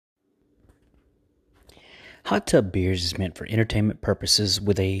Hot Tub Beers is meant for entertainment purposes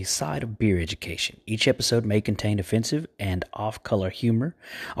with a side of beer education. Each episode may contain offensive and off-color humor.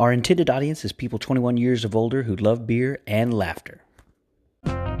 Our intended audience is people 21 years of older who love beer and laughter.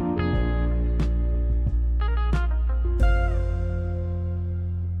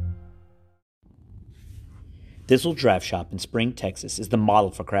 Thistle Draft Shop in Spring, Texas is the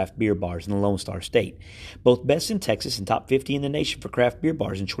model for craft beer bars in the Lone Star State. Both best in Texas and top 50 in the nation for craft beer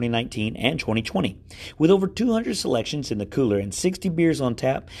bars in 2019 and 2020. With over 200 selections in the cooler and 60 beers on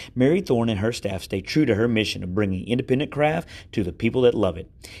tap, Mary Thorne and her staff stay true to her mission of bringing independent craft to the people that love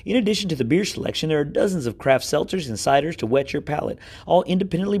it. In addition to the beer selection, there are dozens of craft seltzers and ciders to whet your palate, all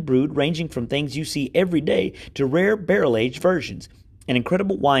independently brewed, ranging from things you see every day to rare barrel-aged versions. An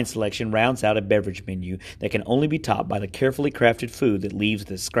incredible wine selection rounds out a beverage menu that can only be topped by the carefully crafted food that leaves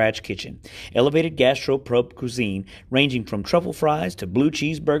the scratch kitchen. Elevated gastro-probe cuisine ranging from truffle fries to blue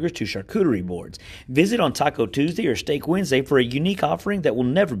cheeseburgers to charcuterie boards. Visit on Taco Tuesday or Steak Wednesday for a unique offering that will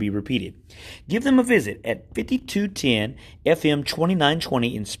never be repeated. Give them a visit at 5210 FM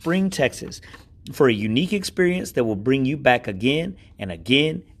 2920 in Spring, Texas for a unique experience that will bring you back again and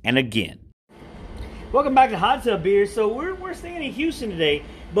again and again. Welcome back to Hot Tub Beer. So we're staying in Houston today,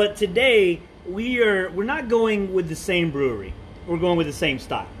 but today we're not going with the same brewery. We're going with the same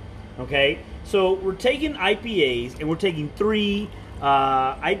style. Okay, so we're taking IPAs, and we're taking three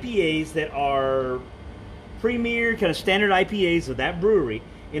IPAs that are premier kind of standard IPAs of that brewery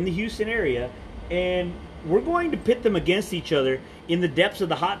in the Houston area, and we're going to pit them against each other in the depths of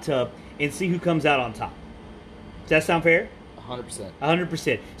the hot tub and see who comes out on top. Does that sound fair? 100%.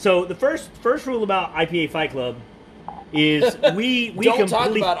 100%. So the first rule about IPA Fight Club is we don't talk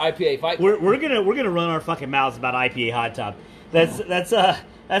about IPA Fight Club. We're gonna run our fucking mouths about IPA Hot Tub.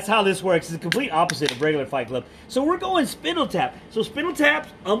 That's how this works. It's the complete opposite of regular Fight Club. So we're going Spindle Tap. So Spindle Tap,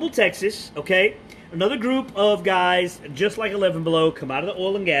 Humble, Texas. Okay, another group of guys just like 11 Below come out of the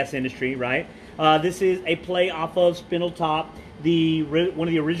oil and gas industry, right? This is a play off of Spindle Top, one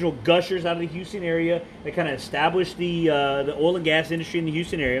of the original gushers out of the Houston area that kind of established the oil and gas industry in the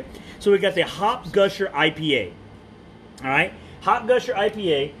Houston area. So we got the Hop Gusher IPA. All right, Hop Gusher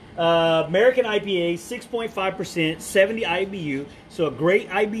IPA, American IPA, 6.5%, 70 IBU. So a great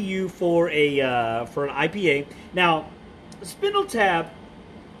IBU for an IPA. Now, Spindle Tap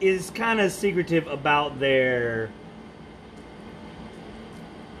is kind of secretive about their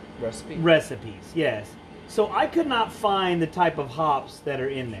recipes. Yes. So I could not find the type of hops that are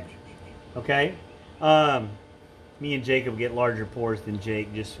in there. Okay? Me and Jacob get larger pours than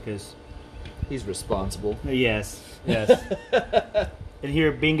Jake just because he's responsible. Yes. And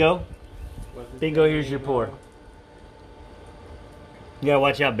here, Bingo. Bingo, here's your pour. You gotta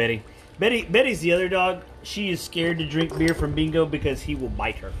watch out, Betty. Betty's the other dog. She is scared to drink beer from Bingo because he will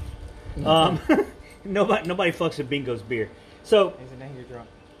bite her. Nobody fucks with Bingo's beer. So he's an angry drunk.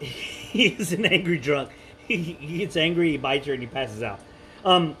 He is an angry drunk. He gets angry, he bites her, and he passes out.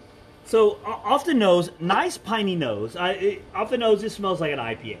 So off the nose, nice piney nose. Off the nose, this smells like an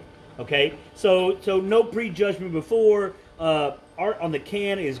IPA. Okay, so no prejudgment before. Art on the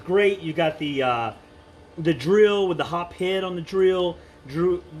can is great. You got the drill with the hop head on the drill,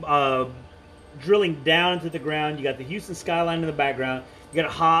 drilling down into the ground. You got the Houston skyline in the background. You got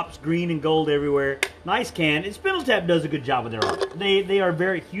hops, green and gold everywhere. Nice can. And Spindle Tap does a good job with their art. They are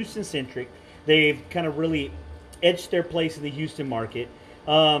very Houston centric. They've kind of really etched their place in the Houston market.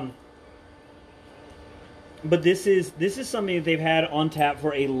 But this is something that they've had on tap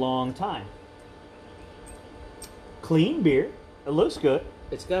for a long time. Clean beer. It looks good.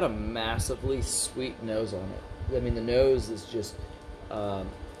 It's got a massively sweet nose on it. I mean, the nose is just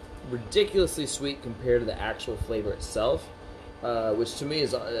ridiculously sweet compared to the actual flavor itself, which to me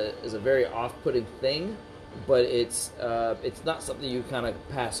is a very off-putting thing. But it's not something you kind of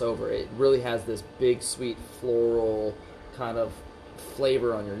pass over. It really has this big, sweet, floral kind of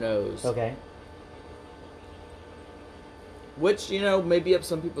flavor on your nose. Okay. Which, may be up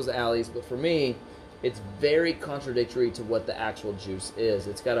some people's alleys, but for me, it's very contradictory to what the actual juice is.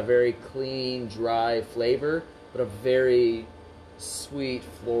 It's got a very clean, dry flavor, but a very sweet,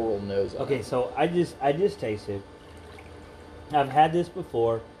 floral nose on it. Okay, so I just tasted. I've had this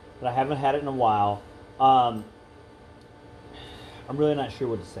before, but I haven't had it in a while. I'm really not sure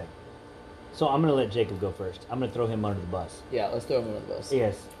what to say. So I'm going to let Jacob go first. I'm going to throw him under the bus. Yeah, let's throw him under the bus.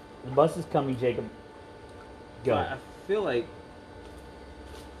 Yes. The bus is coming, Jacob. Go. I feel like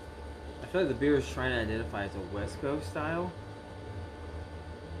the beer is trying to identify as a West Coast style.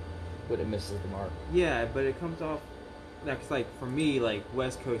 But it misses the mark. Yeah, but it comes off... That's like, for me, like,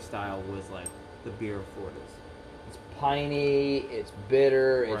 West Coast style was like the beer of Florida's. It's piney, it's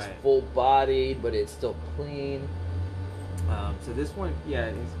bitter, it's Right. full-bodied, but it's still clean. So this one, yeah,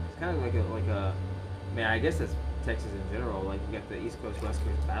 it's kind of like a, man, I guess that's Texas in general. Like you got the East Coast West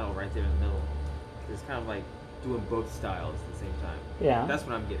Coast battle right there in the middle. It's kind of like doing both styles at the same time. Yeah. That's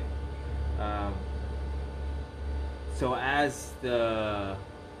what I'm getting. So as the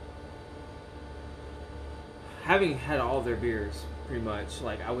having had all their beers pretty much,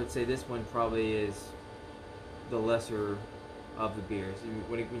 like I would say this one probably is the lesser of the beers.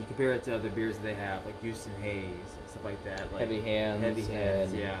 When you compare it to other beers that they have, like Houston Haze and stuff like that, like Heavy Hands.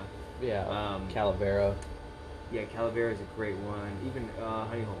 and Yeah. Um, Calavera. yeah, Calavera is a great one. Even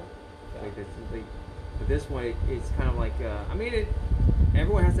Honey Hole. Yeah. Like this, but this one, it's kind of like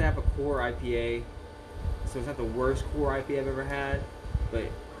everyone has to have a core IPA, so it's not the worst core IPA I've ever had, but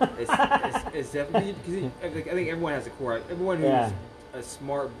it's definitely because I think everyone has a core. Everyone who's a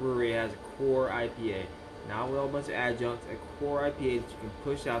smart brewery has a core IPA. Not with a whole bunch of adjuncts, a core IPA that you can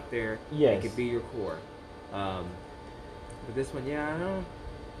push out there. Yes. It could be your core. But this one, yeah, I don't know.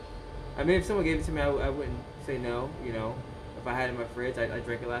 I mean, if someone gave it to me, I wouldn't say no. You know, if I had it in my fridge, I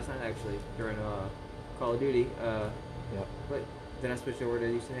drank it last night actually during Call of Duty. Yep. But then I switched over to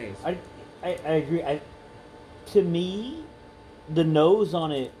Houston Haze. I agree. To me, the nose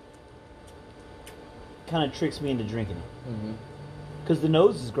on it kind of tricks me into drinking it. Mm-hmm. Because the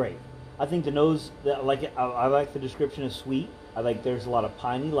nose is great. I think the nose, I like the description of sweet. I like there's a lot of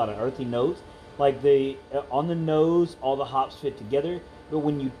piney, a lot of earthy notes. Like on the nose, all the hops fit together. But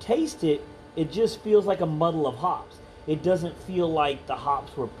when you taste it, it just feels like a muddle of hops. It doesn't feel like the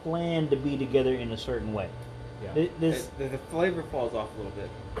hops were planned to be together in a certain way. Yeah. The flavor falls off a little bit.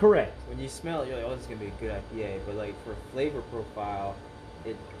 Correct. When you smell it, you're like, oh, this is going to be a good IPA. But, like, for flavor profile,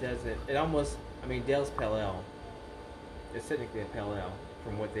 it doesn't... It almost... I mean, Dale's Pale Ale. It's technically a Pale Ale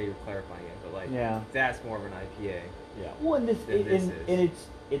from what they were clarifying it. But, like, that's more of an IPA. Yeah. Well, and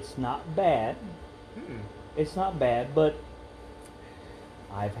it's not bad. It's not bad, but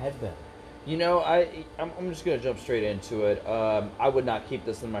I've had better. You know, I'm just gonna jump straight into it. I would not keep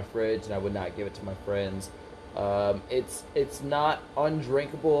this in my fridge, and I would not give it to my friends. It's not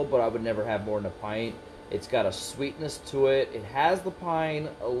undrinkable, but I would never have more than a pint. It's got a sweetness to it. It has the pine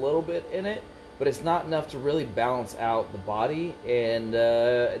a little bit in it, but it's not enough to really balance out the body. And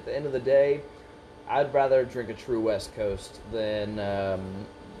at the end of the day, I'd rather drink a true West Coast than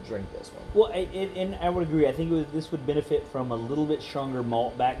drink this one. Well, and I would agree. I think this would benefit from a little bit stronger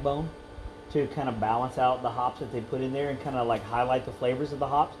malt backbone to kind of balance out the hops that they put in there and kind of like highlight the flavors of the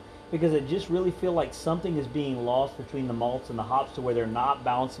hops, because it just really feel like something is being lost between the malts and the hops to where they're not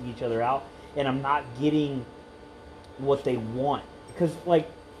balancing each other out, and I'm not getting what they want. Because like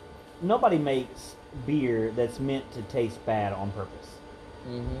nobody makes beer that's meant to taste bad on purpose.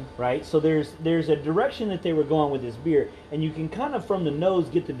 Mm-hmm. Right? So there's a direction that they were going with this beer, and you can kind of from the nose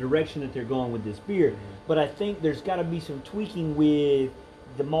get the direction that they're going with this beer, but I think there's got to be some tweaking with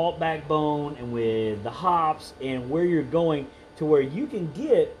the malt backbone and with the hops and where you're going to where you can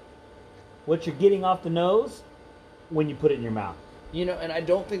get what you're getting off the nose when you put it in your mouth. You know, and I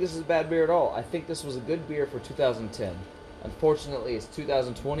don't think this is a bad beer at all. I think this was a good beer for 2010. Unfortunately, it's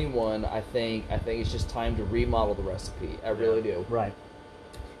 2021. I think it's just time to remodel the recipe. I really do. Right.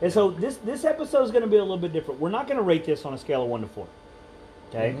 And so this episode is going to be a little bit different. We're not going to rate this on a scale of 1 to 4.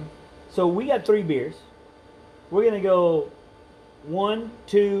 Okay? Mm-hmm. So we got 3 beers. We're going to go 1,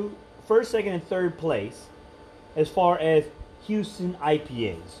 2, first, second, and third place as far as Houston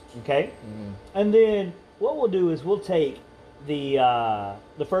IPAs. Okay? Mm-hmm. And then what we'll do is we'll take the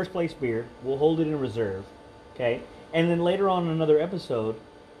first place beer. We'll hold it in reserve. Okay? And then later on in another episode,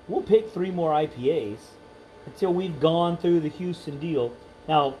 we'll pick 3 more IPAs until we've gone through the Houston deal.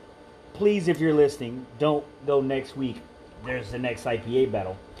 Now, please, if you're listening, don't go next week. There's the next IPA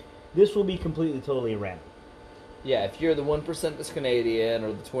battle. This will be completely, totally random. Yeah, if you're the 1% that's Canadian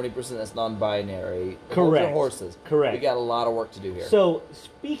or the 20% that's non-binary, Correct. hold your horses. Correct. We got a lot of work to do here. So,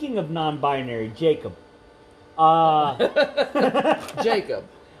 speaking of non-binary, Jacob. Jacob,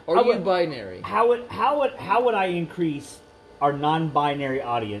 are you binary? How would I increase our non-binary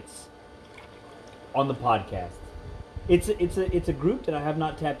audience on the podcast? It's a group that I have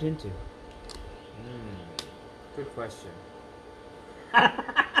not tapped into. Good question.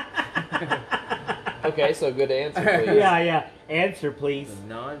 Okay, so good answer, please. Yeah. Answer, please. The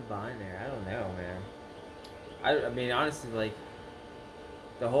non-binary, I don't know, man. I mean, honestly, like,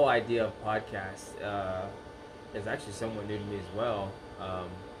 the whole idea of podcasts is actually somewhat new to me as well.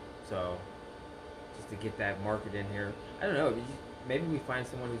 So, just to get that market in here, I don't know. Maybe we find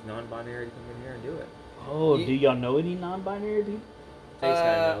someone who's non-binary to come in here and do it. Oh, do y'all know any non-binary people? Jake's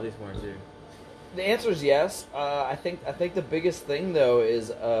got to know at least 1 or 2. The answer is yes. I think the biggest thing though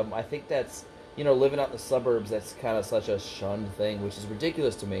is I think that's living out in the suburbs. That's kind of such a shunned thing, which is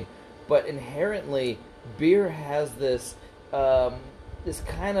ridiculous to me. But inherently, beer has this this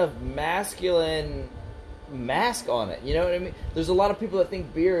kind of masculine mask on it. You know what I mean? There's a lot of people that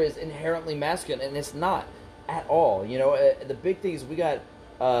think beer is inherently masculine, and it's not at all. The big thing is we got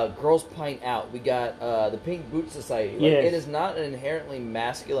Girls Pint Out. We got the Pink Boot Society. Yes. It is not an inherently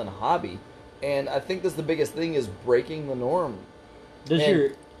masculine hobby. And I think that's the biggest thing is breaking the norm.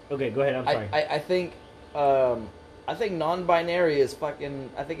 Okay, go ahead. I'm sorry. I think non-binary is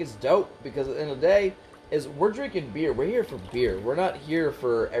fucking. I think it's dope because at the end of the day, is we're drinking beer. We're here for beer. We're not here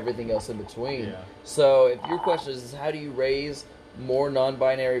for everything else in between. Yeah. So if your question is how do you raise more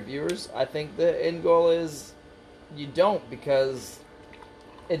non-binary viewers, I think the end goal is you don't, because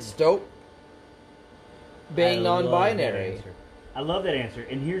it's dope being non-binary. I love that answer,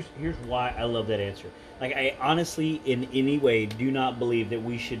 and here's why I love that answer. Like, I honestly, in any way, do not believe that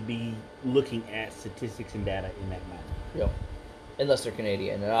we should be looking at statistics and data in that manner. Yep. Unless they're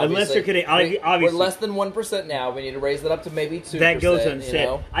Canadian. And Unless they're Canadian. Obviously. We're less than 1% now. We need to raise it up to maybe 2%. That goes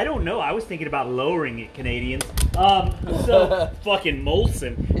unsaid. I don't know. I was thinking about lowering it, Canadians. So fucking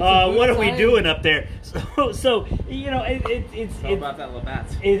Molson. What are we doing up there? It's all about that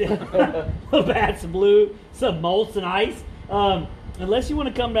Labatt's. Labatt's Blue, some Molson Ice. Unless you want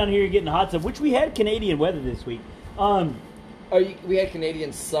to come down here and get in the hot tub, which we had Canadian weather this week. We had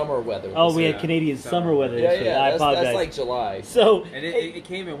Canadian summer weather. We had Canadian summer weather this week. I apologize. That's like July. So and it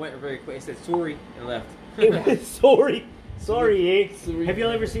came and went very quick. It said sorry and left. It was sorry. Sorry. Have you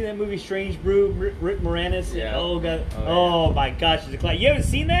all ever seen that movie Strange Brew? Rick Moranis? Yeah. Oh god. Oh my gosh, it's a class. You haven't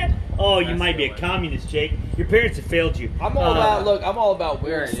seen that? Oh, you might be a communist, Jake. Your parents have failed you. I'm all about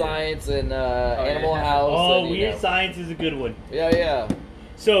weird science and Animal House. Oh, weird science is a good one. Yeah.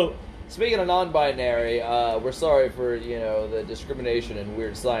 So, speaking of non-binary, we're sorry for the discrimination in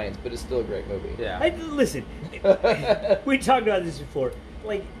Weird Science, but it's still a great movie. Yeah. Listen, we talked about this before.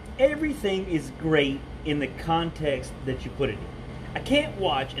 Like, everything is great in the context that you put it in. I can't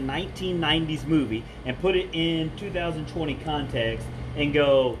watch a 1990s movie and put it in 2020 context and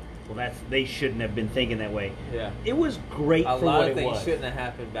go, well, they shouldn't have been thinking that way. Yeah. It was great for what it was. A lot of things shouldn't have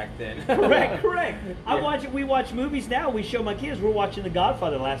happened back then. Correct. Yeah. We watch movies now. We show my kids. We're watching The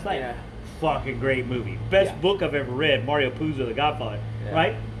Godfather last night. Yeah. Fucking great movie. Best book I've ever read, Mario Puzo, The Godfather. Yeah.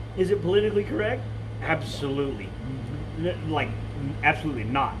 Right? Is it politically correct? Absolutely. Like, absolutely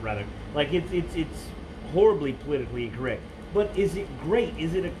not, rather. Like, it's horribly politically incorrect. But is it great?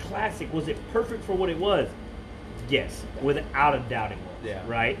 Is it a classic? Was it perfect for what it was? Yes, without a doubt it was. Yeah.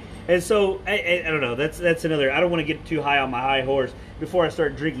 Right? And so, I don't know, that's another, I don't want to get too high on my high horse before I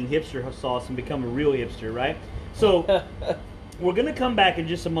start drinking hipster sauce and become a real hipster, right? So, we're going to come back in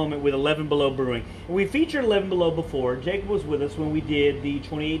just a moment with 11 Below Brewing. We featured 11 Below before. Jacob was with us when we did the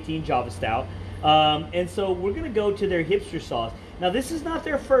 2018 Java Stout. And so, we're going to go to their hipster sauce. Now, this is not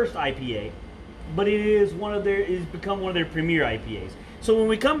their first IPA, but it is become one of their premier IPAs. So when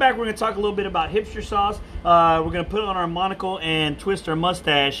we come back, we're going to talk a little bit about hipster sauce. We're going to put on our monocle and twist our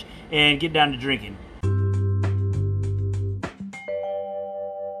mustache and get down to drinking.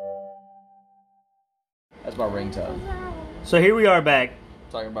 That's my ringtone. So here we are back.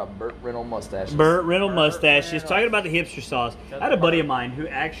 Talking about Burt Reynolds mustaches. Burt Reynolds mustaches. Talking about the hipster sauce. I had a buddy of mine who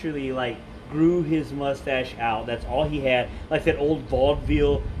actually grew his mustache out. That's all he had. Like that old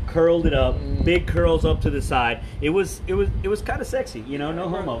vaudeville, curled it up, big curls up to the side. It was kind of sexy, no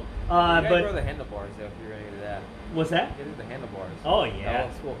homo. But grow the handlebars though, if you're gonna get that. What's that? Get the handlebars. Oh yeah. That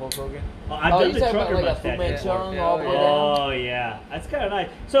old school Hulk Hogan. I've done the trucker like mustache. a Fu Manchu Yeah. all the way down? Oh yeah, that's kind of nice.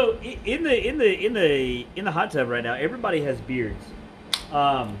 So in the hot tub right now, everybody has beards.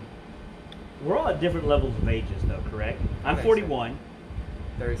 We're all at different levels of ages, though. Correct? I'm 41.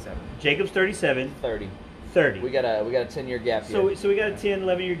 37. Jacob's 37. 30. We got a 10-year gap here. So we got a 10,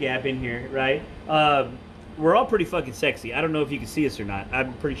 11-year gap in here, right? We're all pretty fucking sexy. I don't know if you can see us or not.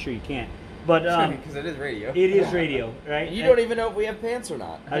 I'm pretty sure you can't. But because it is radio. It is radio, right? You don't even know if we have pants or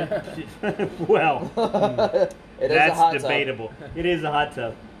not. Well, that's debatable. It is a hot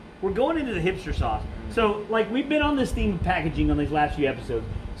tub. We're going into the hipster sauce. So, we've been on this theme of packaging on these last few episodes.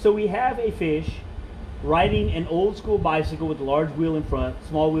 So we have a fish riding an old school bicycle with a large wheel in front,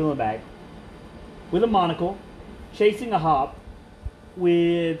 small wheel in back, with a monocle, chasing a hop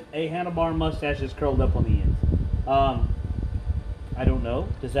with a handlebar mustache that's curled up on the ends. I don't know.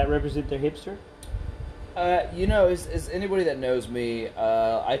 Does that represent their hipster? As anybody that knows me,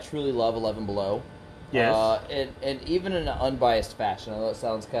 I truly love 11 Below. Yes. And even in an unbiased fashion. I know it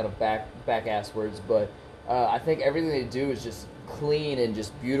sounds kind of back ass words, but I think everything they do is just clean and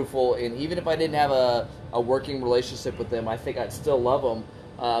just beautiful. And even if I didn't have a working relationship with them, I think I'd still love them.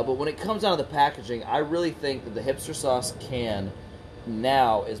 But when it comes down to the packaging, I really think that the hipster sauce can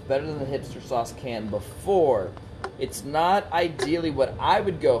now is better than the hipster sauce can before. It's not ideally what I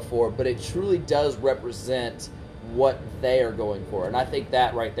would go for, but it truly does represent what they are going for. And I think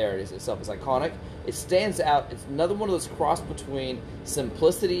that right there itself is iconic. It stands out. It's another one of those cross between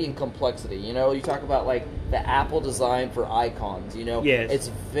simplicity and complexity. You know, you talk about like the Apple design for icons. You know, yes. It's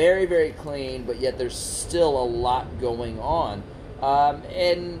very, very clean, but yet there's still a lot going on.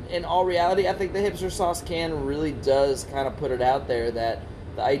 And in all reality, I think the hipster sauce can really does kind of put it out there that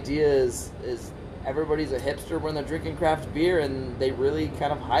the idea is everybody's a hipster when they're drinking craft beer, and they really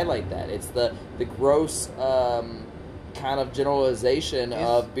kind of highlight that. It's the gross kind of generalization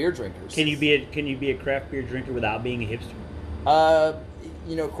of beer drinkers. Can you be a craft beer drinker without being a hipster?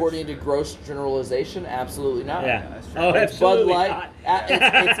 You know, according to gross generalization, absolutely not. Yeah. That's true. Oh, It's absolutely Bud Light. not.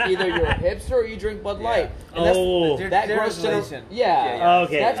 It's either you're a hipster or you drink Bud Light. And that gross generalization.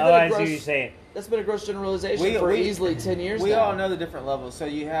 Okay. That's been I a see what gross, you're saying. That's been a gross generalization for easily 10 years We now. all know the different levels. So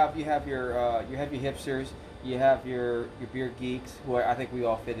you have your hipsters, you have your beer geeks, who I think we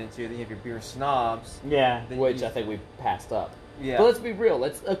all fit into. Then you have your beer snobs. Yeah. Which I think we've passed up. Yeah. But let's be real.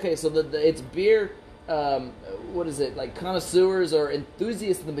 So it's beer. What is it, like connoisseurs or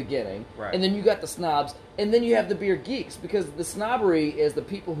enthusiasts in the beginning, right. And then you got the snobs, and then you have the beer geeks, because the snobbery is the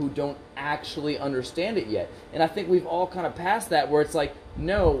people who don't actually understand it yet. And I think we've all kind of passed that, where it's like,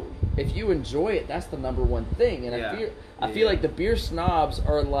 no, if you enjoy it, that's the number one thing. And I feel like the beer snobs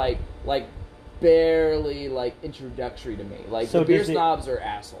are like barely like introductory to me. Like, so the beer snobs are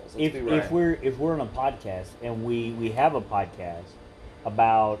assholes. Let's be right. If we're on a podcast and we have a podcast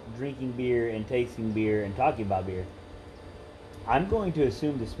about drinking beer and tasting beer and talking about beer, I'm going to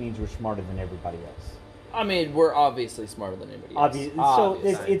assume this means we're smarter than everybody else. I mean, we're obviously smarter than anybody else. So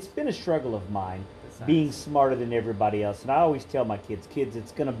it's been a struggle of mine being smarter than everybody else. And I always tell my kids,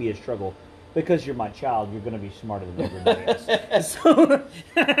 it's going to be a struggle. Because you're my child, you're going to be smarter than everybody else.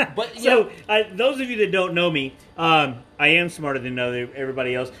 Those of you that don't know me, I am smarter than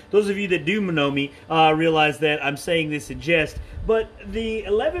everybody else. Those of you that do know me realize that I'm saying this in jest. But the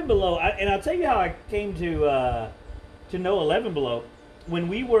 11 Below, and I'll tell you how I came to know 11 Below. When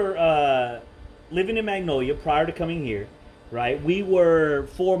we were living in Magnolia prior to coming here, right, we were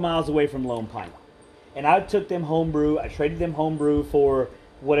 4 miles away from Lone Pine. And I took them homebrew. I traded them homebrew for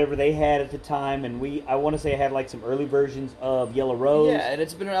whatever they had at the time, and I want to say I had like some early versions of Yellow Rose. Yeah, and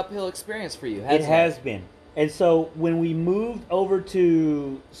it's been an uphill experience for you, hasn't it? It has been. And so when we moved over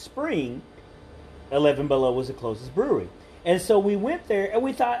to Spring, 11 Below was the closest brewery. And so we went there, and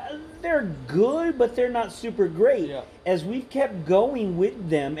we thought, they're good, but they're not super great. Yeah. As we've kept going with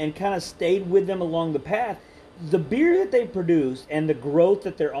them and kind of stayed with them along the path, the beer that they produce and the growth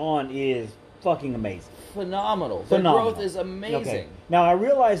that they're on is fucking amazing. Phenomenal. The growth is amazing. Okay. Now, I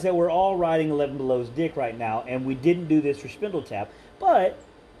realize that we're all riding 11 Below's dick right now, and we didn't do this for Spindle Tap, but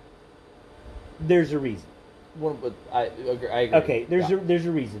there's a reason. Well, but I agree. Okay, there's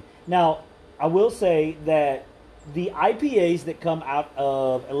a reason. Now, I will say that the IPAs that come out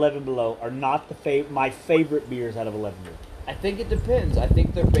of 11 Below are not my favorite beers out of 11 Below. I think it depends. I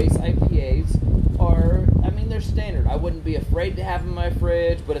think their base IPAs are, they're standard. I wouldn't be afraid to have them in my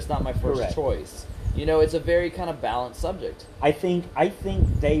fridge, but it's not my first choice. You know, it's a very kind of balanced subject. I think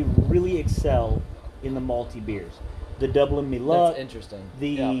they really excel in the malty beers. The Dublin Me Luck. That's interesting.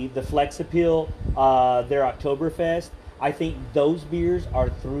 The Flex Appeal, their Oktoberfest. I think those beers are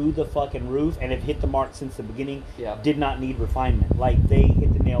through the fucking roof and have hit the mark since the beginning. Yeah. Did not need refinement. Like, they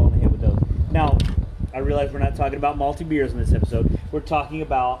hit the nail on the head with those. Now, I realize we're not talking about malty beers in this episode. We're talking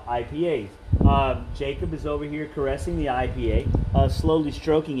about IPAs. Jacob is over here caressing the IPA, slowly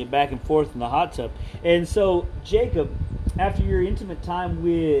stroking it back and forth in the hot tub. And so, Jacob, after your intimate time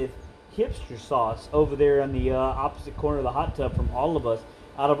with hipster sauce over there on the opposite corner of the hot tub from all of us,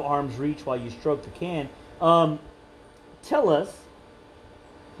 out of arm's reach while you stroke the can, tell us,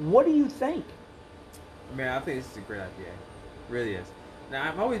 what do you think? Man, I think this is a great IPA. It really is. Now,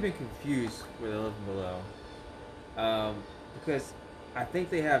 I've always been confused with 11 Below because I think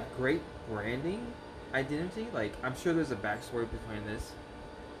they have great branding identity. Like, I'm sure there's a backstory behind this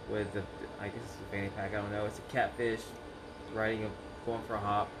with I guess it's a fanny pack, I don't know. It's a catfish going for a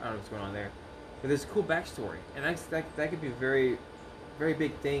hop. I don't know what's going on there. But there's a cool backstory. And that could be a very, very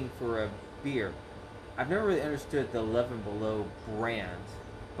big thing for a beer. I've never really understood the 11 Below brand,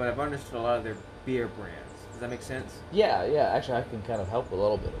 but I've understood a lot of their beer brands. Does that make sense? Yeah. Actually, I can kind of help a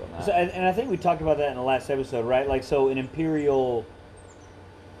little bit on that. So, and I think we talked about that in the last episode, right? Like, so an Imperial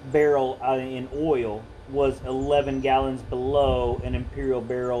barrel in oil was 11 gallons below an imperial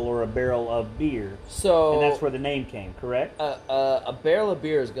barrel or a barrel of beer. So, and that's where the name came, correct? A barrel of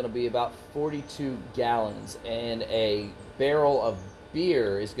beer is going to be about 42 gallons, and a barrel of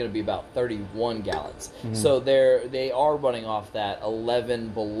beer is going to be about 31 gallons. Mm-hmm. So they are running off that 11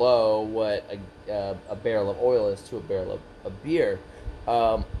 below what a barrel of oil is to a barrel of beer.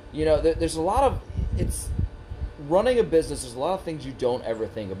 There's a lot of it's running a business. There's a lot of things you don't ever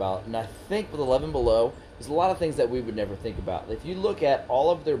think about, and I think with 11 below, there's a lot of things that we would never think about. If you look at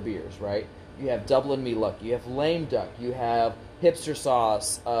all of their beers, right? You have Dublin Me Lucky, you have Lame Duck, you have Hipster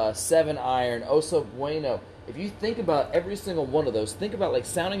Sauce, 7 Iron, Oso Bueno. If you think about every single one of those, think about like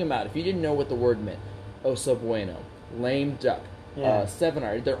sounding them out. If you didn't know what the word meant, Oso Bueno, Lame Duck, 7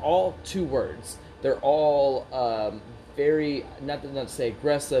 Iron, they're all 2 words. They're all very, not to say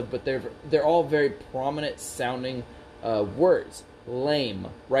aggressive, but they're all very prominent sounding words. Lame,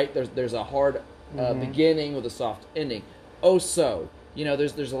 right? There's a hard beginning with a soft ending. Oso,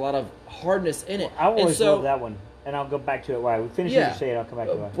 there's a lot of hardness in it. I always love that one, and I'll go back to it. Why we finish what you say, and I'll come back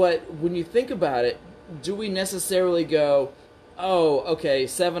to it. But when you think about it, do we necessarily go, oh, okay,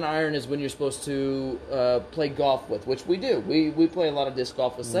 7 Iron is when you're supposed to play golf with, which we do. We play a lot of disc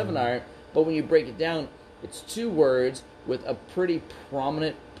golf with 7 Iron, but when you break it down, it's 2 words with a pretty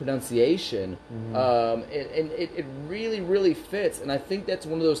prominent pronunciation, and it really, really fits. And I think that's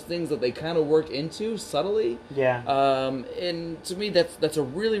one of those things that they kind of work into subtly. Yeah. And to me, that's a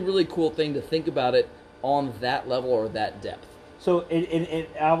really, really cool thing to think about it on that level or that depth. So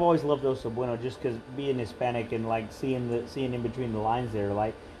I've always loved Oso Bueno just because being Hispanic and like seeing in between the lines there,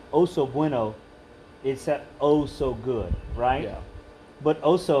 like Oso Bueno, it's that oh so good, right? Yeah. But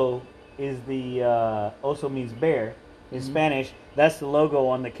Oso is the Oso means bear in Spanish. That's the logo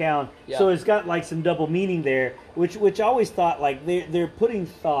on the can. Yeah. So it's got like some double meaning there, which I always thought like they're putting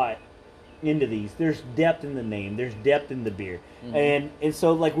thought into these. There's depth in the name. There's depth in the beer, and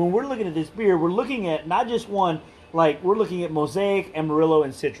so like when we're looking at this beer, we're looking at not just one. Like, we're looking at Mosaic, Amarillo,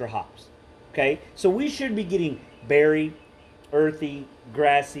 and Citra hops. Okay? So we should be getting berry, earthy,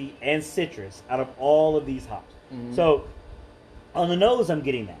 grassy, and citrus out of all of these hops. So on the nose, I'm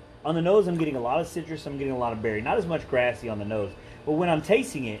getting that. On the nose, I'm getting a lot of citrus. I'm getting a lot of berry. Not as much grassy on the nose. But when I'm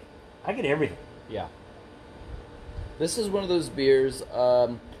tasting it, I get everything. Yeah. This is one of those beers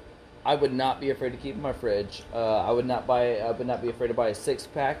I would not be afraid to keep in my fridge. I would not be afraid to buy a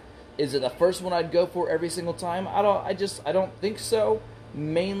 6-pack. Is it the first one I'd go for every single time? I don't think so.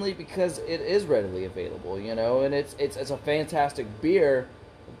 Mainly because it is readily available, and it's a fantastic beer,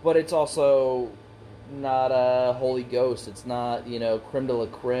 but it's also not a Holy Ghost. It's not creme de la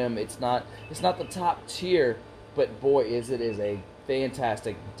creme. It's not the top tier, but boy, is a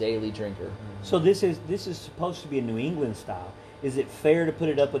fantastic daily drinker. So this is supposed to be a New England style. Is it fair to put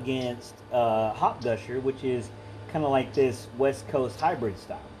it up against Hop Gusher, which is kind of like this West Coast hybrid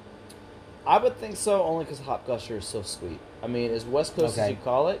style? I would think so, only because Hop Gusher is so sweet. I mean, as West Coast as you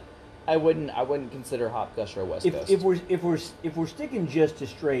call it, I wouldn't consider Hop Gusher a West Coast. If we're sticking just to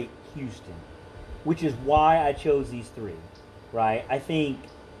straight Houston, which is why I chose these 3, right? I think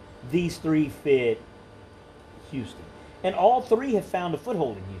these 3 fit Houston, and all 3 have found a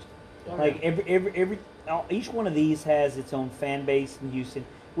foothold in Houston. Like each one of these has its own fan base in Houston,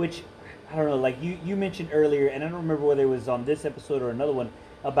 which I don't know. Like you mentioned earlier, and I don't remember whether it was on this episode or another one.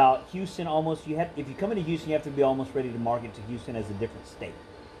 About Houston, if you come into Houston, you have to be almost ready to market to Houston as a different state,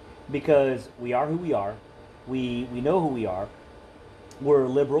 because we are who we are, we know who we are. We're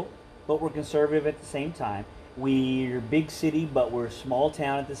liberal, but we're conservative at the same time. We're big city, but we're small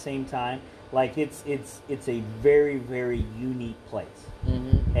town at the same time. Like it's a very, very unique place,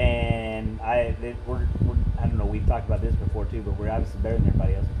 and I don't know. We've talked about this before too, but we're obviously better than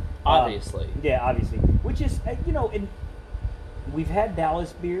everybody else. Obviously, obviously, which is in. We've had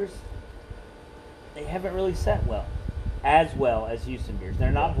Dallas beers. They haven't really set as well as Houston beers.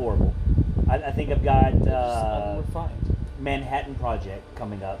 They're not horrible. I think I've got refined Manhattan Project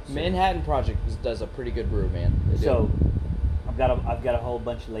coming up. So. Manhattan Project does a pretty good brew, man. So I've got a whole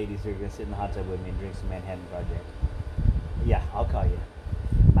bunch of ladies who are going to sit in the hot tub with me and drink some Manhattan Project. Yeah, I'll call you.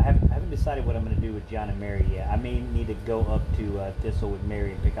 I haven't decided what I'm going to do with John and Mary yet. I may need to go up to Thistle with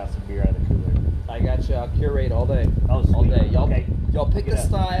Mary and pick out some beer out of the cooler. I got you. I'll curate all day. Oh, sweet. All day. Y'all pick Get the up.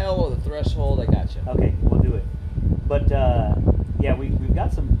 style or the threshold. I got you. Okay, we'll do it. But we've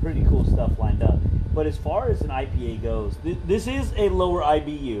got some pretty cool stuff lined up. But as far as an IPA goes, this is a lower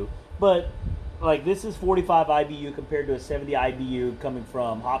IBU, but like this is 45 IBU compared to a 70 IBU coming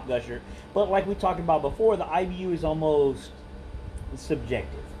from Hop Gusher. But like we talked about before, the IBU is almost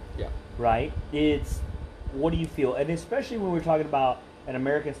subjective. Yeah. Right? It's what do you feel? And especially when we're talking about an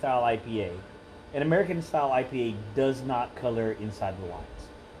American style IPA, An American style IPA does not color inside the lines.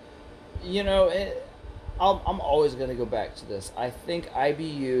 You know, I'm always going to go back to this. I think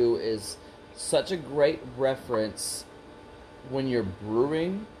IBU is such a great reference when you're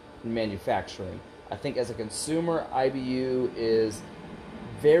brewing and manufacturing. I think as a consumer, IBU is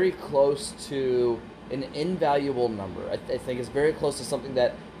very close to an invaluable number. I think it's very close to something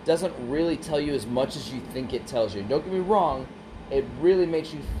that doesn't really tell you as much as you think it tells you. Don't get me wrong, it really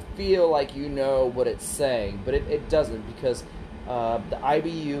makes you feel like you know what it's saying, but it doesn't, because the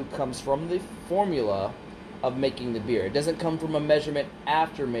IBU comes from the formula of making the beer. It doesn't come from a measurement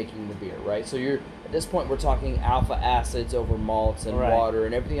after making the beer, right? So at this point, we're talking alpha acids over malts and water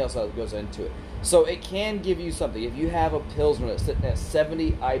and everything else that goes into it. So it can give you something. If you have a Pilsner that's sitting at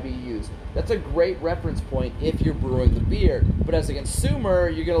 70 IBUs, that's a great reference point if you're brewing the beer. But as a consumer,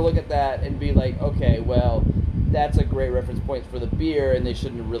 you're going to look at that and be like, okay, well, that's a great reference point for the beer, and they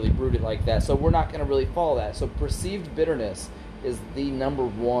shouldn't have really brewed it like that. So we're not going to really follow that. So perceived bitterness is the number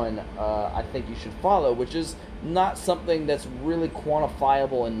one I think you should follow, which is not something that's really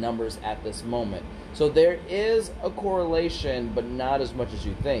quantifiable in numbers at this moment. So there is a correlation, but not as much as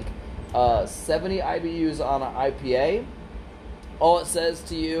you think. 70 IBUs on an IPA, all it says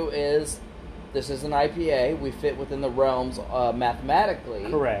to you is, this is an IPA. We fit within the realms mathematically.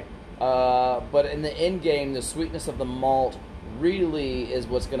 Correct. But in the end game, the sweetness of the malt really is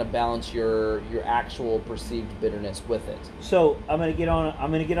what's going to balance your actual perceived bitterness with it. So I'm going to get on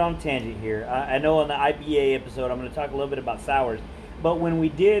a tangent here. I know on the IPA episode I'm going to talk a little bit about sours, but when we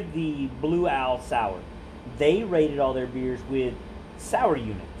did the Blue Owl sour, they rated all their beers with sour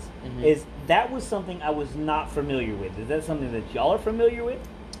units. Mm-hmm. That was something I was not familiar with. Is that something that y'all are familiar with?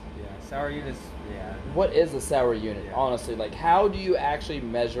 Yeah, sour units. Yeah. What is a sour unit? Yeah. Honestly, like, how do you actually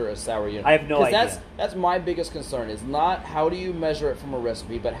measure a sour unit? I have no idea. Because that's my biggest concern. Is not how do you measure it from a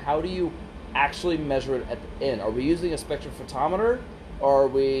recipe, but how do you actually measure it at the end? Are we using a spectrophotometer? Or are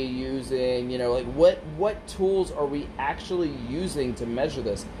we using, what tools are we actually using to measure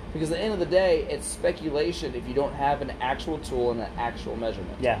this? Because at the end of the day, it's speculation if you don't have an actual tool and an actual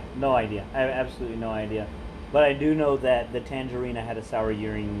measurement. Yeah, no idea. I have absolutely no idea. But I do know that the Tangerina had a sour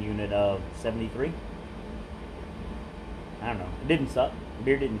urine unit of 73. I don't know. It didn't suck. The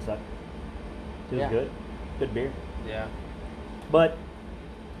beer didn't suck. It was good. Good beer. Yeah. But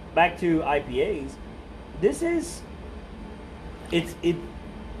back to IPAs. This is... It's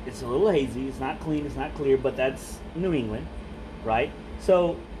a little hazy. It's not clean. It's not clear. But that's New England, right?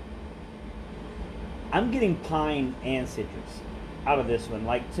 So I'm getting pine and citrus out of this one.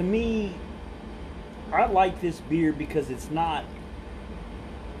 Like, to me, I like this beer because it's not...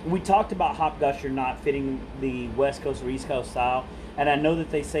 We talked about Hop Gusher not fitting the West Coast or East Coast style, and I know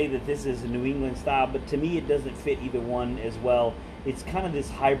that they say that this is a New England style, but to me it doesn't fit either one as well. It's kind of this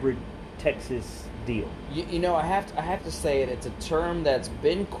hybrid Texas deal. I have to say it's a term that's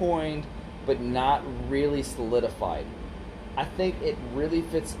been coined but not really solidified. I think it really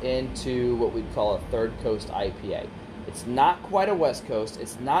fits into what we'd call a third coast IPA. It's not quite a West Coast.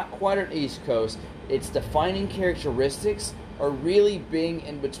 It's not quite an East Coast. Its defining characteristics are really being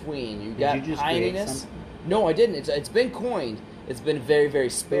in between. You got pininess. No, I didn't. It's been coined. It's been very, very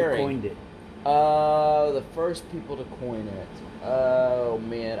sparing. Who coined it? The first people to coin it. Oh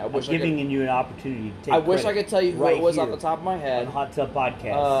man, I'm giving you an opportunity to take I wish I could tell you who it was off the top of my head. On Hot Tub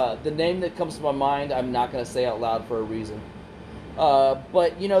Podcast. The name that comes to my mind, I'm not going to say out loud for a reason.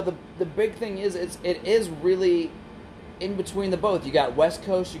 But the big thing is it is really in between the both. You got West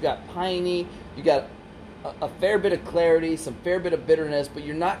Coast, you got piney, you got a fair bit of clarity, some fair bit of bitterness, but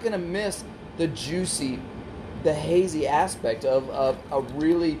you're not going to miss the juicy, the hazy aspect of a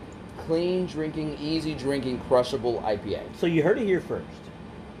really clean drinking, easy drinking, crushable IPA. So you heard it here first.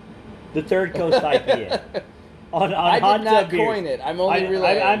 The Third Coast IPA. on I Hot did not Tub Beers. coin it. I'm only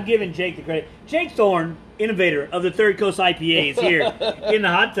relaying. I'm giving Jake the credit. Jake Thorne, innovator of the Third Coast IPA, is here in the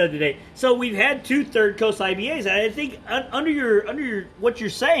hot tub today. So we've had two Third Coast IPAs. I think under your what you're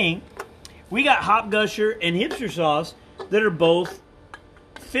saying, we got Hop Gusher and Hipster Sauce that are both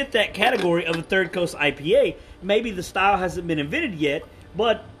fit that category of a Third Coast IPA. Maybe the style hasn't been invented yet,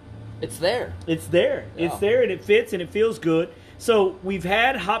 but it's there. It's there. Yeah. It's there, and it fits, and it feels good. So we've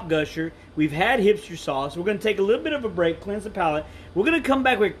had Hop Gusher. We've had Hipster Sauce. We're going to take a little bit of a break, cleanse the palate. We're going to come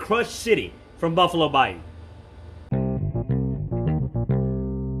back with Crush City from Buffalo Bayou.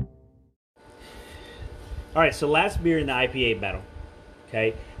 All right, so last beer in the IPA battle.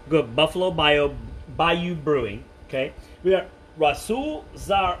 Okay, we got Buffalo Bayou Brewing. Okay, we got Rasul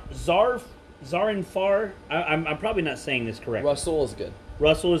Zarinfar. I'm probably not saying this correctly. Rasul is good.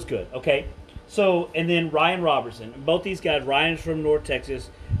 Russell is good. Okay. So, and then Ryan Robertson. Both these guys, Ryan's from North Texas.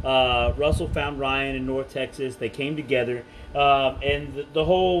 Russell found Ryan in North Texas. They came together, and the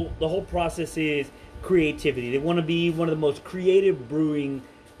whole process is creativity. They want to be one of the most creative brewing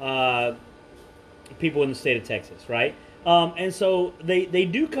people in the state of Texas, right? And so they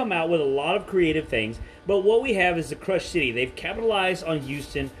do come out with a lot of creative things. But what we have is the Crush City. They've capitalized on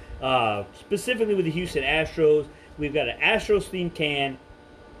Houston, specifically with the Houston Astros. We've got an Astros themed can.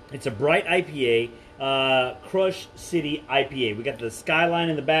 It's a bright IPA, Crush City IPA. We got the skyline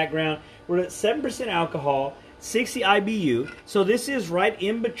in the background. We're at 7% alcohol, 60 IBU. So this is right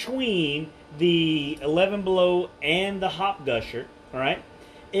in between the 11 Below and the Hop Gusher, all right?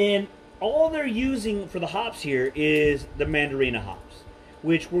 And all they're using for the hops here is the Mandarina hops,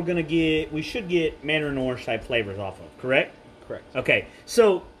 which we should get Mandarin orange type flavors off of, correct? Correct. Okay,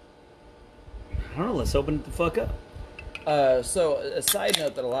 so, I don't know, let's open it the fuck up. So, a side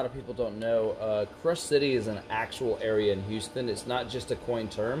note that a lot of people don't know, Crush City is an actual area in Houston. It's not just a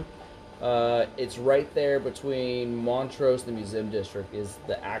coined term. It's right there between Montrose and the Museum District is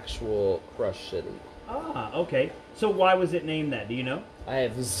the actual Crush City. Ah, okay. So why was it named that? Do you know? I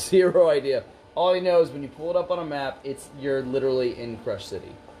have zero idea. All I know is when you pull it up on a map, you're literally in Crush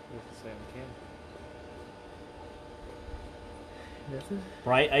City.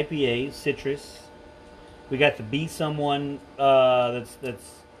 Bright IPA, citrus. We got the Be Someone. That's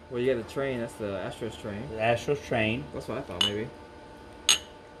Well, you got the train. That's the Astros train. the Astros train. That's what I thought, maybe.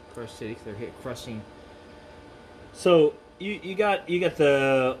 Crush City, 'cause they're crushing. So you got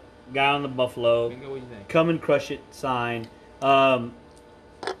the guy on the buffalo. Bingo, what do you think? Come and crush it sign.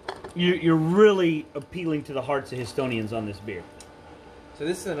 You're really appealing to the hearts of Histonians on this beer. So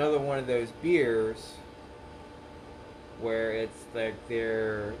this is another one of those beers where it's like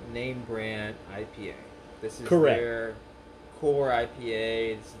their name brand IPA. This is Correct. their core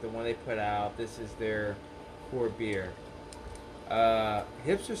IPA. This is the one they put out. This is their core beer.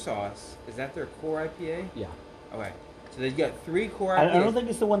 Hipster Sauce, is that their core IPA? Yeah. Okay. So they've got 3 core I IPAs. don't think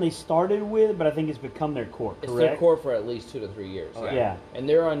it's the one they started with, but I think it's become their core. It's Correct? their core for at least 2 to 3 years. Okay. Yeah. And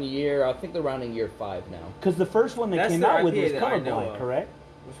they're on I think they're rounding year 5 now. Because the first one they That's came the out with IPA was that I know colorblind, of. correct?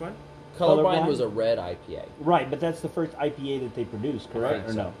 Which one? Colorblind Colorblind? was a red IPA. Right, but that's the first IPA that they produced, correct?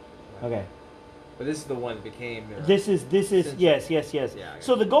 Or so. no? Okay. But this is the one that became their... This is yes. Yeah,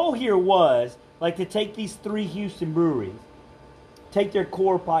 So the goal here was like to take these 3 Houston breweries, take their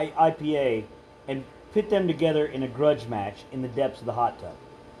core IPA, and put them together in a grudge match in the depths of the hot tub.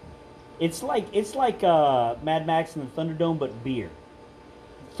 It's like Mad Max and the Thunderdome, but beer.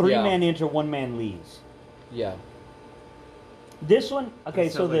 3 man enter, 1 man leaves. Yeah. This one, okay,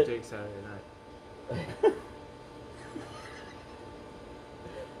 That so sounds like the Jake Saturday Night.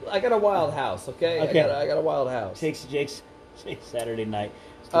 I got a wild house, okay? Okay. I got a wild house. Jake's Saturday night.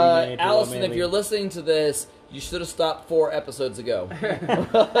 3 man enter, 1 Allison, man if you're leave. listening to this, you should have stopped 4 episodes ago.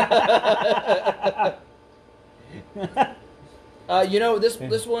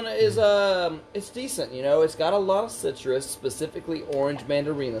 This one is it's decent. It's got a lot of citrus, specifically orange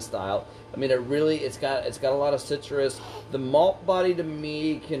mandarina style. I mean, it's got a lot of citrus. The malt body to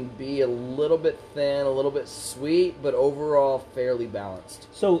me can be a little bit thin, a little bit sweet, but overall fairly balanced.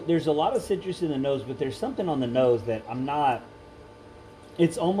 So there's a lot of citrus in the nose, but there's something on the nose that I'm not.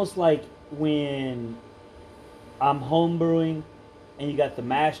 It's almost like when I'm home brewing and you got the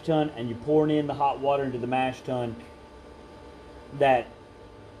mash tun and you're pouring in the hot water into the mash tun. That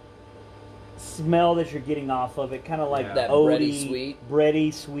smell that you're getting off of it, kind of like That oaty,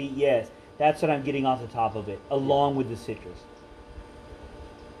 bready sweet. sweet, yes. That's what I'm getting off the top of it, along with the citrus.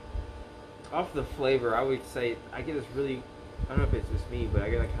 Off the flavor, I would say I get this really, I don't know if it's just me, but I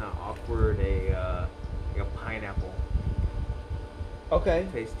get like kind of awkward, like a pineapple Okay.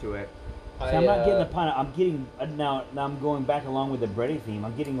 taste to it. See, I'm not getting a pineapple. I'm getting now I'm going back along with the bready theme.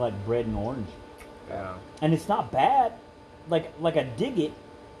 I'm getting like bread and orange, Yeah. and it's not bad. Like I dig it,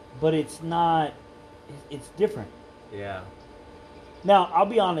 but it's not. It's different. Yeah. Now I'll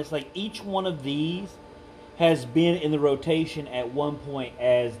be honest. Like each one of these has been in the rotation at one point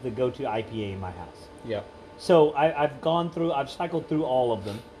as the go-to IPA in my house. Yeah. So I've cycled through all of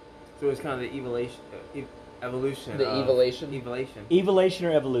them. So it's kind of the evolution. The evolution. Evolution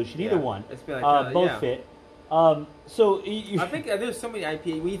or evolution, either Yeah. one. It's been like both yeah. fit. So I think there's so many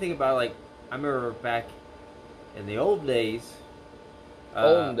IPA. When you think about like, I remember back in the old days.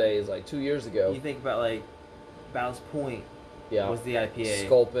 Olden days, like 2 years ago. You think about like Ballast Point. Yeah. Was the IPA.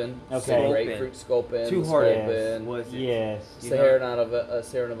 Sculpin. Okay. Grapefruit Sculpin. Two Hearted Sculpin. was it? yes. Sierra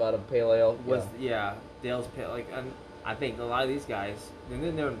Nevada Pale Ale. Was Dale's Pale, like I think a lot of these guys, and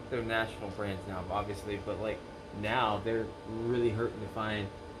then they're national brands now, obviously, but like now they're really hurting to find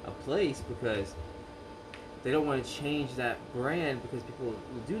a place because they don't want to change that brand because people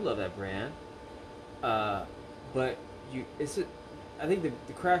do love that brand. But I think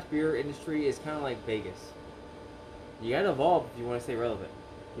the craft beer industry is kind of like Vegas. You got to evolve if you want to stay relevant.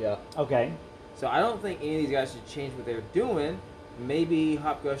 Yeah. Okay. So I don't think any of these guys should change what they're doing. Maybe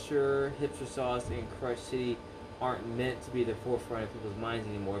Hopgusher, Hipster Sauce, and Crush City aren't meant to be the forefront of people's minds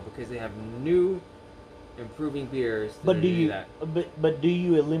anymore because they have new, improving beers. But do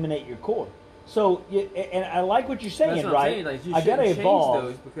you eliminate your core? So, and I like what you're saying, That's what right? I'm saying. Like, you I gotta shouldn't evolve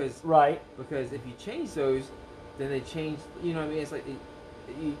change those because right. Because if you change those, then they change. You know what I mean? It's like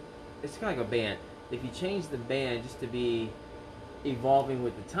it's kind of like a band. If you change the band just to be evolving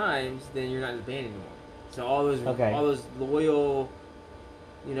with the times, then you're not in the band anymore. So all those loyal,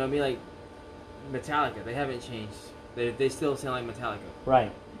 you know what I mean, like Metallica, they haven't changed. They still sound like Metallica.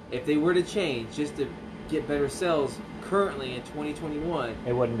 Right. If they were to change just to get better sales currently in 2021,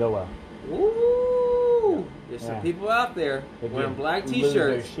 it wouldn't go well. Woo! There's some people out there wearing black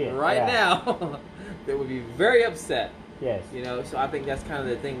T-shirts right now that would be very upset. Yes. You know, so I think that's kind of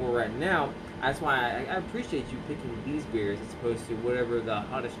the thing where we're at now. That's why I appreciate you picking these beers as opposed to whatever the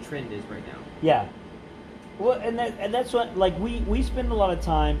hottest trend is right now. Yeah. Well, and that's what, like, we spend a lot of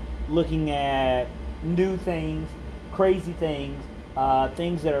time looking at new things, crazy things,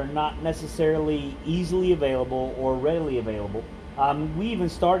 things that are not necessarily easily available or readily available. We even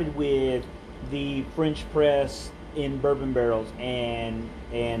started with the French press in bourbon barrels and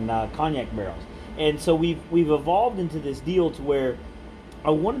cognac barrels, and so we've evolved into this deal to where I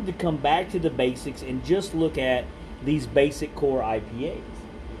wanted to come back to the basics and just look at these basic core IPAs.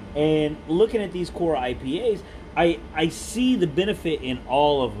 And looking at these core IPAs, I see the benefit in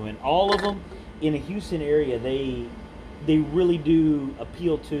all of them, and all of them in the Houston area, they really do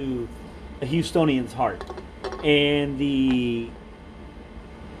appeal to a Houstonian's heart and the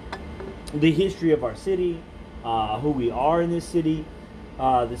history of our city, who we are in this city,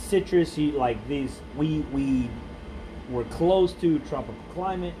 the citrus. We're close to tropical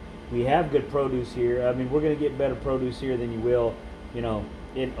climate. We have good produce here. I mean, we're going to get better produce here than you will,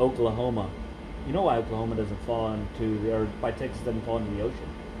 in Oklahoma. You know why Oklahoma doesn't fall into, or why Texas doesn't fall into the ocean?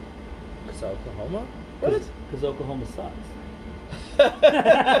 It's Oklahoma? Because Oklahoma sucks.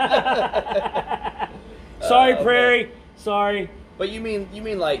 Sorry, Prairie. Okay. Sorry. But you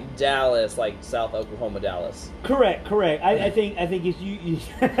mean like Dallas, like South Oklahoma, Dallas? Correct. I think it's you.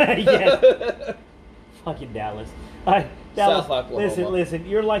 Yes. Fucking Dallas. Dallas. South Oklahoma. Listen.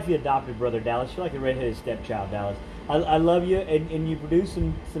 You're like the adopted brother, Dallas. You're like the redheaded stepchild, Dallas. I love you, and you produce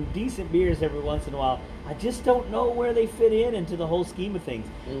some decent beers every once in a while. I just don't know where they fit into the whole scheme of things.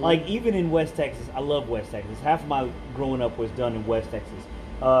 Mm-hmm. Like, even in West Texas, I love West Texas. Half of my growing up was done in West Texas.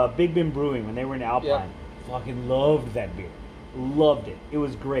 Big Ben Brewing, when they were in Alpine, fucking loved that beer. Loved it. It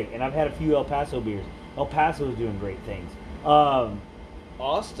was great. And I've had a few El Paso beers. El Paso is doing great things.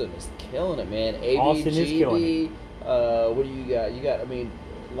 Austin is killing it, man. ABGB, Austin is killing it. What do you got? You got,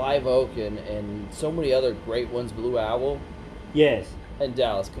 Live Oak and so many other great ones. Blue Owl. Yes. And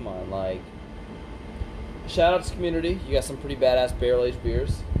Dallas, come on, shout out to community. You got some pretty badass barrel aged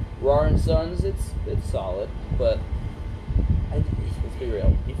beers. Raw and Sons, it's solid, but let's be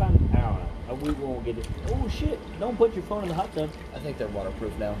real. I don't know. We won't get it. Oh shit! Don't put your phone in the hot tub. I think they're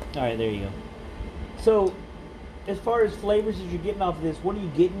waterproof now. All right, there you go. So, as far as flavors as you're getting off of this, what are you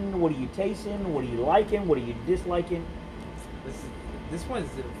getting? What are you tasting? What are you liking? What are you disliking? This one's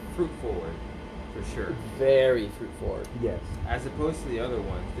fruit forward, for sure. Very fruit forward. Yes. As opposed to the other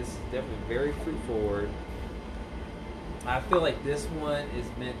ones, this is definitely very fruit forward. I feel like this one is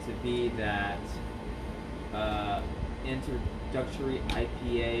meant to be that introductory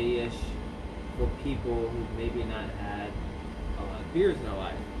IPA-ish for people who maybe not had a lot of beers in their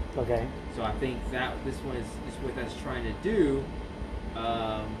life. Okay. So I think that this one is what that's trying to do.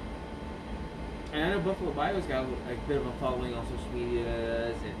 And I know Buffalo Bio's got a bit of a following on social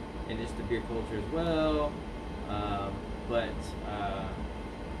medias and just the beer culture as well. But it's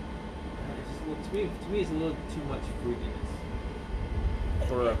just, to me, it's a little too much fruitiness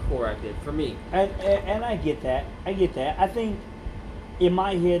for a core IPA for me. And I get that. I think in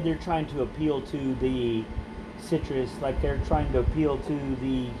my head they're trying to appeal to the citrus, like they're trying to appeal to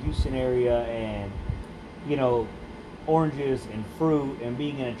the Houston area and oranges and fruit and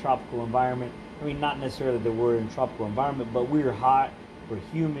being in a tropical environment. I mean, not necessarily that we're in a tropical environment, but we're hot, we're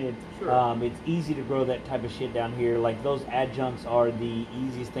humid. Sure. It's easy to grow that type of shit down here. Like, those adjuncts are the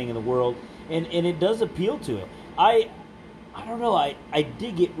easiest thing in the world, and it does appeal to it. I don't know. I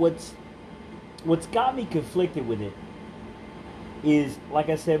dig it. What's got me conflicted with it is, like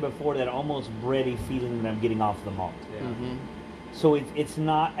I said before, that almost bready feeling that I'm getting off the malt. Yeah. Mm-hmm. So it's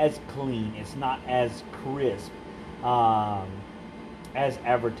not as clean. It's not as crisp as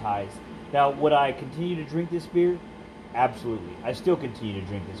advertised. Now, would I continue to drink this beer? Absolutely. I still continue to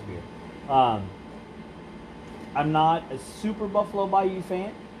drink this beer. I'm not a super Buffalo Bayou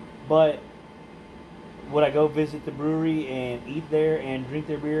fan, but would I go visit the brewery and eat there and drink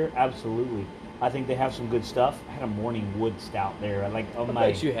their beer? Absolutely. I think they have some good stuff. I had a Morning Wood Stout there. Like I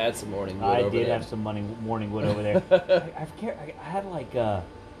bet you had some Morning Wood I over did there. have some Morning Wood over there. I had like, oh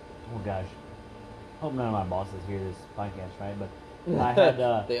gosh. Hope none of my bosses hear this podcast, right? But I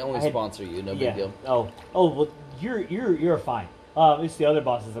had. They only sponsor you, no big deal. Oh, well, you're fine. It's the other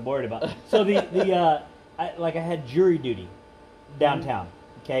bosses I'm worried about. So I had jury duty downtown.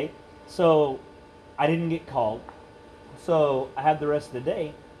 Okay, so I didn't get called. So I had the rest of the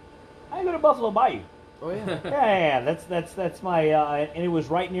day. I go to Buffalo Bayou. Oh yeah. Yeah. That's my and it was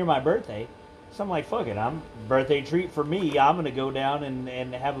right near my birthday. So I'm like, fuck it, birthday treat for me. I'm gonna go down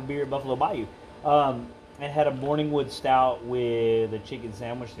and have a beer at Buffalo Bayou. I had a Morning Wood Stout with a chicken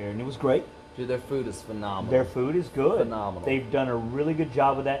sandwich there, and it was great. Dude, their food is phenomenal. Their food is good. Phenomenal. They've done a really good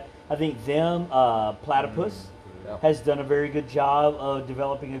job with that. I think them, Platypus, has done a very good job of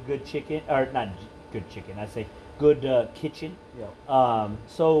developing a good chicken, or not good chicken, I say good kitchen. Yeah.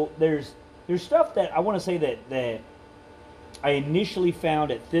 So there's stuff that I want to say that I initially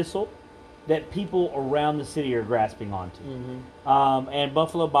found at Thistle that people around the city are grasping onto. Mm-hmm. And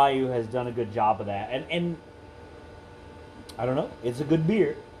Buffalo Bayou has done a good job of that. And I don't know, it's a good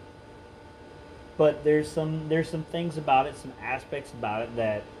beer. But there's some things about it, some aspects about it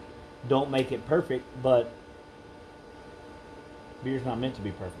that don't make it perfect, but beer's not meant to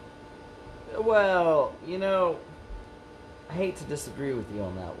be perfect. Well, I hate to disagree with you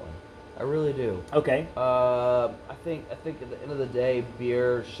on that one. I really do. Okay. I think at the end of the day,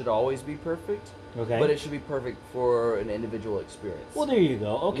 beer should always be perfect. Okay. But it should be perfect for an individual experience. Well, there you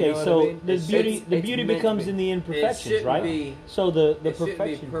go. Okay, You know what so I mean? the It's beauty meant to becomes be. in the imperfections, right? So the It shouldn't be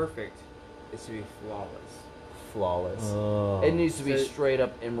perfection. perfect. It should be flawless. Flawless. Oh. It needs to be So- straight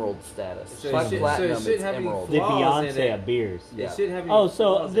up emerald status. So It's like it should- platinum, so it should it's have any emerald. The flaws in Beyonce it. of beers. Yeah. It should have any Oh,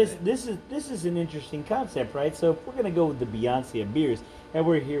 so flaws in this it. this is an interesting concept, right? So if we're gonna go with the Beyonce of beers, and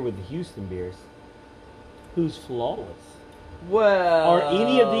we're here with the Houston beers, who's flawless? Well, Are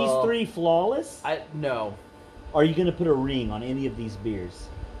any of these three flawless? No. Are you gonna put a ring on any of these beers?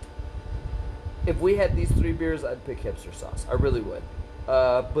 If we had these three beers, I'd pick Hipster Sauce. I really would.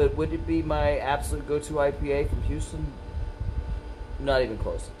 But would it be my absolute go-to IPA from Houston? Not even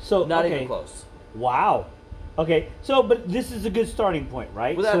close. So, not okay. even close. Wow. Okay, so but this is a good starting point,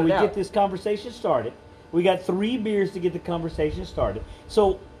 right? Without so a we doubt. get this conversation started. We got 3 beers to get the conversation started.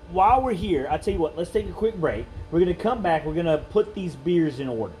 So while we're here, I tell you what, let's take a quick break. We're gonna come back. We're gonna put these beers in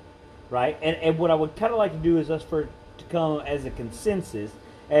order, right? And what I would kind of like to do is to come as a consensus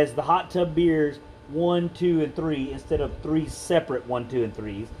as the hot tub beers 1, 2, and 3 instead of 3 separate 1, 2, and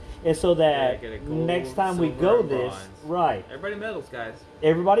 3s. And so that get a gold, next time we silver, go and this, bronze. right? Everybody medals, guys.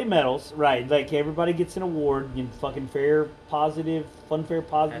 Everybody medals, right? Like everybody gets an award. You fucking fair, positive, fun, fair,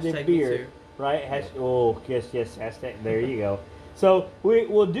 positive Hashtag me beer, too. right? Oh, yes, hashtag. There you go. So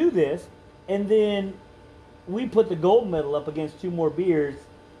we'll do this, and then we put the gold medal up against 2 more beers,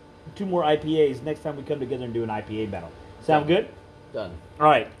 2 more IPAs. Next time we come together and do an IPA battle. Sound good? Done. All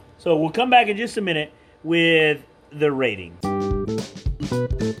right. So we'll come back in just a minute with the rating.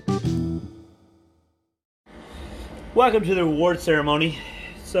 Welcome to the award ceremony.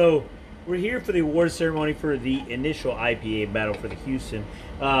 So we're here for the award ceremony for the initial IPA battle for the Houston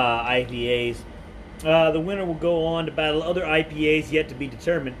IPAs. The winner will go on to battle other IPAs yet to be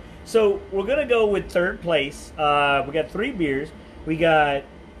determined. So we're going to go with third place. We got 3 beers. We got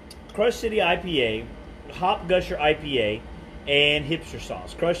Crush City IPA, Hop Gusher IPA, and Hipster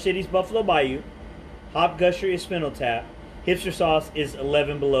Sauce. Crush City's Buffalo Bayou. Hop Gusher is Spindle Tap. Hipster Sauce is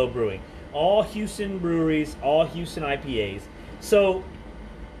 11 Below Brewing. All Houston breweries, all Houston IPAs. So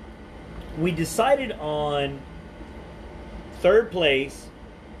we decided on third place,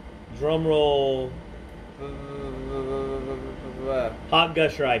 drum roll, Hop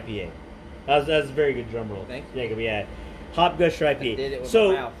Gusher IPA. That was a very good drum roll. Thank you. Jacob, yeah. Hop Gusher IPA. did it with so,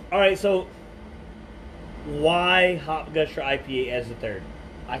 my mouth. all right, so why Hop Gusher IPA as the third?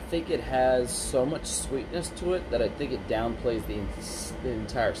 I think it has so much sweetness to it that I think it downplays the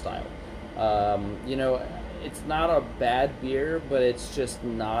entire style. It's not a bad beer, but it's just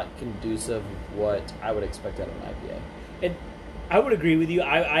not conducive of what I would expect out of an IPA. And I would agree with you.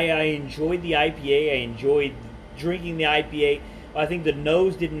 I enjoyed the IPA. I enjoyed drinking the IPA. I think the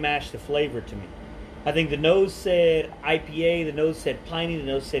nose didn't match the flavor to me. I think the nose said IPA, the nose said piney, the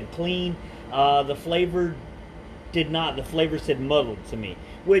nose said clean. The flavor did not. The flavor said muddled to me,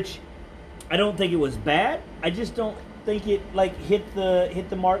 which I don't think it was bad. I just don't think it like hit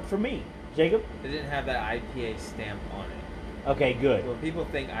the mark for me. Jacob? It didn't have that IPA stamp on it. Okay, good. When people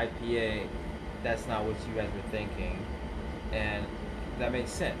think IPA, that's not what you guys were thinking, and that makes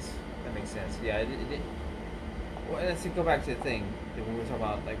sense. Yeah, well, let's go back to the thing that when we were talking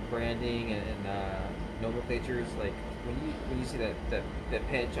about like branding and nomenclatures. Like when you see that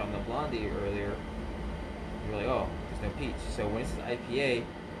pitch on the Blondie earlier, you're like, oh, there's no peach. So when it says IPA,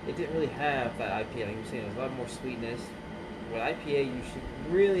 it didn't really have that IPA. Like you were saying, there's a lot more sweetness. With IPA, you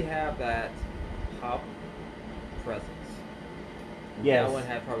should really have that hop presence. Yes. That one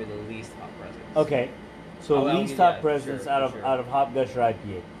had probably the least hop presence. Okay. So least hop presence out of Hop Gusher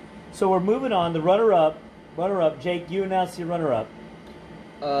IPA. So we're moving on. The runner-up, Jake, you announced the runner-up.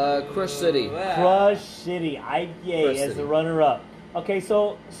 Crush City. Crush City IPA Crush as City. the runner-up. Okay,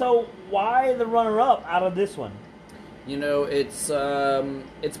 so why the runner-up out of this one? You know, it's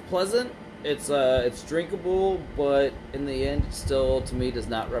pleasant. It's drinkable, but in the end, it still to me does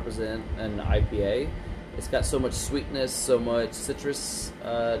not represent an IPA. It's got so much sweetness, so much citrus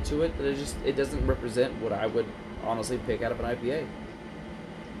to it that it doesn't represent what I would honestly pick out of an IPA.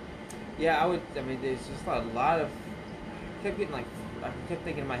 Yeah, I mean, there's just a lot of. I kept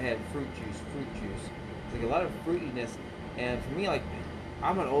thinking in my head, fruit juice. Like a lot of fruitiness, and for me, like,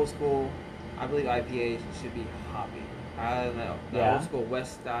 I'm an old school. I believe IPAs should be hoppy. I don't know, the old school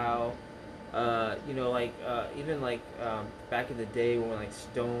West style. Even back in the day when like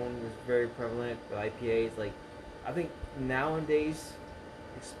Stone was very prevalent with IPAs. Like, I think nowadays,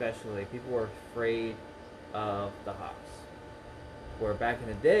 especially, people are afraid of the hops. Where back in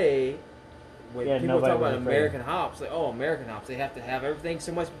the day, when people talk about American hops, like, oh, American hops, they have to have everything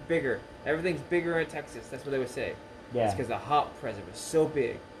so much bigger. Everything's bigger in Texas. That's what they would say. Yeah. It's because the hop presence was so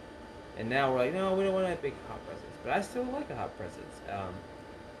big. And now we're like, no, we don't want that big hop presence. But I still like a hop presence.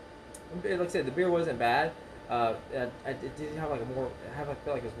 Like I said, the beer wasn't bad. It did have like I felt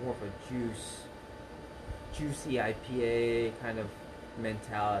like it was more of a juicy IPA kind of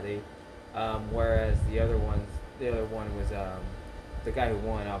mentality. Whereas the other one was the guy who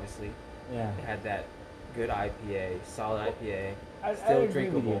won, obviously. Yeah. Had that good IPA, solid IPA, I still agree with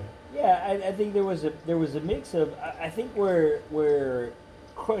drinkable. you. Yeah, I think there was a mix of. I think where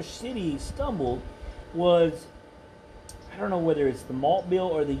Crush City stumbled was, I don't know whether it's the malt bill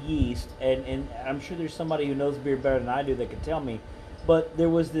or the yeast, and I'm sure there's somebody who knows beer better than I do that could tell me, but there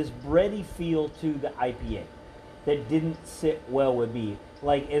was this bready feel to the IPA that didn't sit well with me.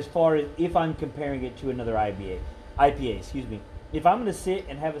 Like, as far as if I'm comparing it to another IPA, excuse me. If I'm going to sit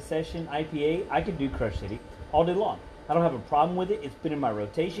and have a session IPA, I could do Crush City all day long. I don't have a problem with it. It's been in my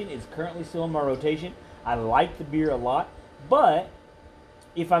rotation. It's currently still in my rotation. I like the beer a lot, but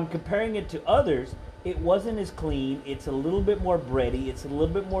if I'm comparing it to others, it wasn't as clean. It's a little bit more bready. It's a little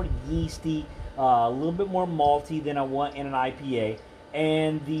bit more yeasty, a little bit more malty than I want in an IPA.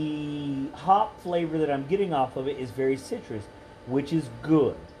 And the hop flavor that I'm getting off of it is very citrus, which is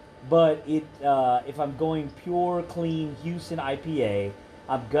good. But if I'm going pure, clean Houston IPA,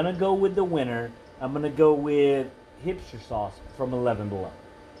 I'm going to go with the winner. I'm going to go with Hipster Sauce from 11 Below.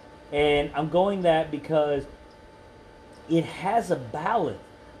 And I'm going that because it has a balance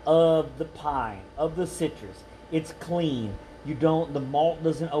of the pine, of the citrus. It's clean. The malt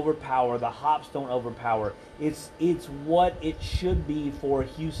doesn't overpower, the hops don't overpower. It's what it should be for a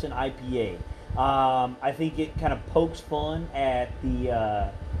Houston IPA. I think it kind of pokes fun at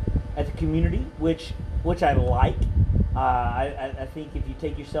the community, which I like. I think if you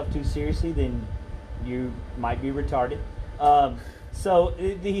take yourself too seriously, then you might be retarded. So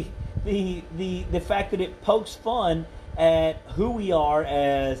the fact that it pokes fun at who we are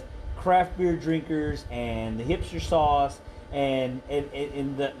as craft beer drinkers and the hipster sauce and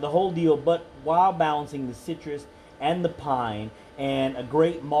the whole deal, but while balancing the citrus and the pine and a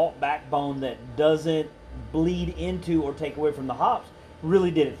great malt backbone that doesn't bleed into or take away from the hops,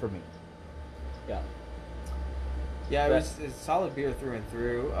 really did it for me. Yeah, it's solid beer through and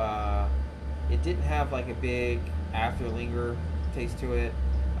through. It didn't have like a big after linger taste to it,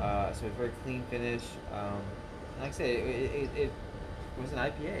 so it's a very clean finish. Like I said, it was an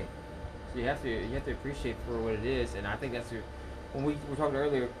IPA, so you have to appreciate for what it is, and I think when we were talking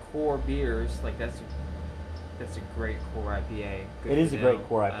earlier, core beers, like that's a great core IPA. It is a great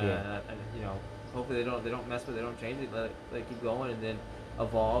core IPA. Hopefully they don't mess with it, they don't change it, let it keep going, and then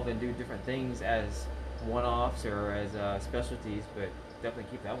evolve and do different things as one-offs or as specialties, but definitely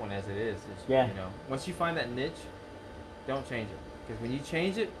keep that one as it is. Once you find that niche, don't change it, because when you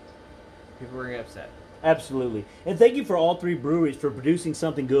change it, people are gonna get upset. Absolutely. And thank you for all three breweries for producing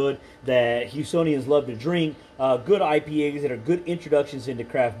something good that Houstonians love to drink. Good IPAs that are good introductions into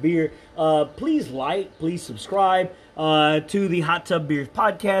craft beer. Please please subscribe to the Hot Tub Beers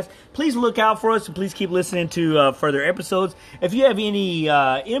podcast. Please look out for us and please keep listening to further episodes. If you have any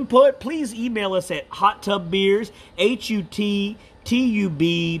input, please email us at hottubbeers, HUTTUBBEERS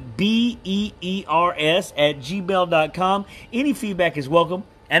 @gmail.com. Any feedback is welcome.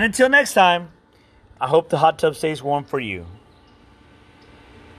 And until next time, I hope the hot tub stays warm for you.